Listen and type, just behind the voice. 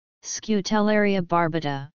Scutellaria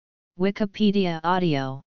barbata, Wikipedia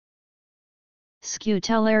audio.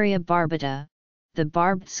 Scutellaria barbata, the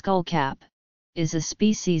barbed skullcap, is a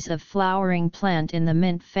species of flowering plant in the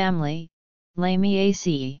mint family,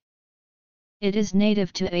 Lamiaceae. It is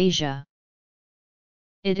native to Asia.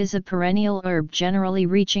 It is a perennial herb generally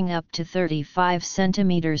reaching up to 35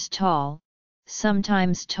 cm tall,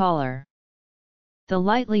 sometimes taller. The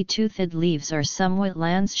lightly toothed leaves are somewhat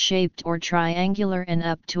lance-shaped or triangular and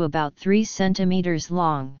up to about 3 cm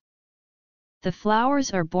long. The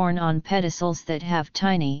flowers are borne on pedicels that have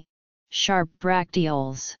tiny, sharp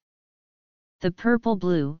bracteoles. The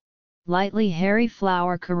purple-blue, lightly hairy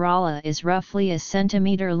flower corolla is roughly a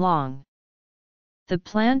centimeter long. The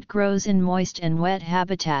plant grows in moist and wet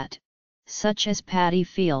habitat, such as paddy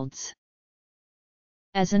fields.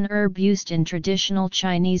 As an herb used in traditional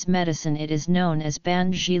Chinese medicine, it is known as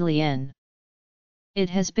ban zhi lian. It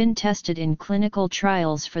has been tested in clinical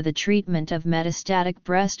trials for the treatment of metastatic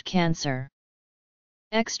breast cancer.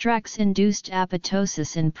 Extracts induced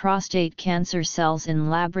apoptosis in prostate cancer cells in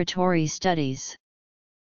laboratory studies.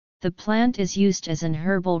 The plant is used as an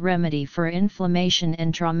herbal remedy for inflammation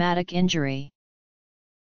and traumatic injury.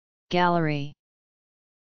 Gallery.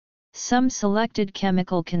 Some selected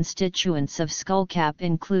chemical constituents of skullcap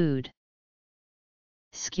include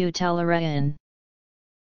Scutellaria,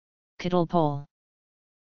 Catalpol,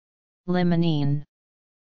 limonene,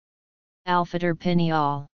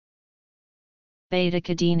 alpha-terpineol,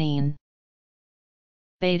 beta-cadenine,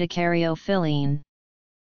 beta-caryophyllene.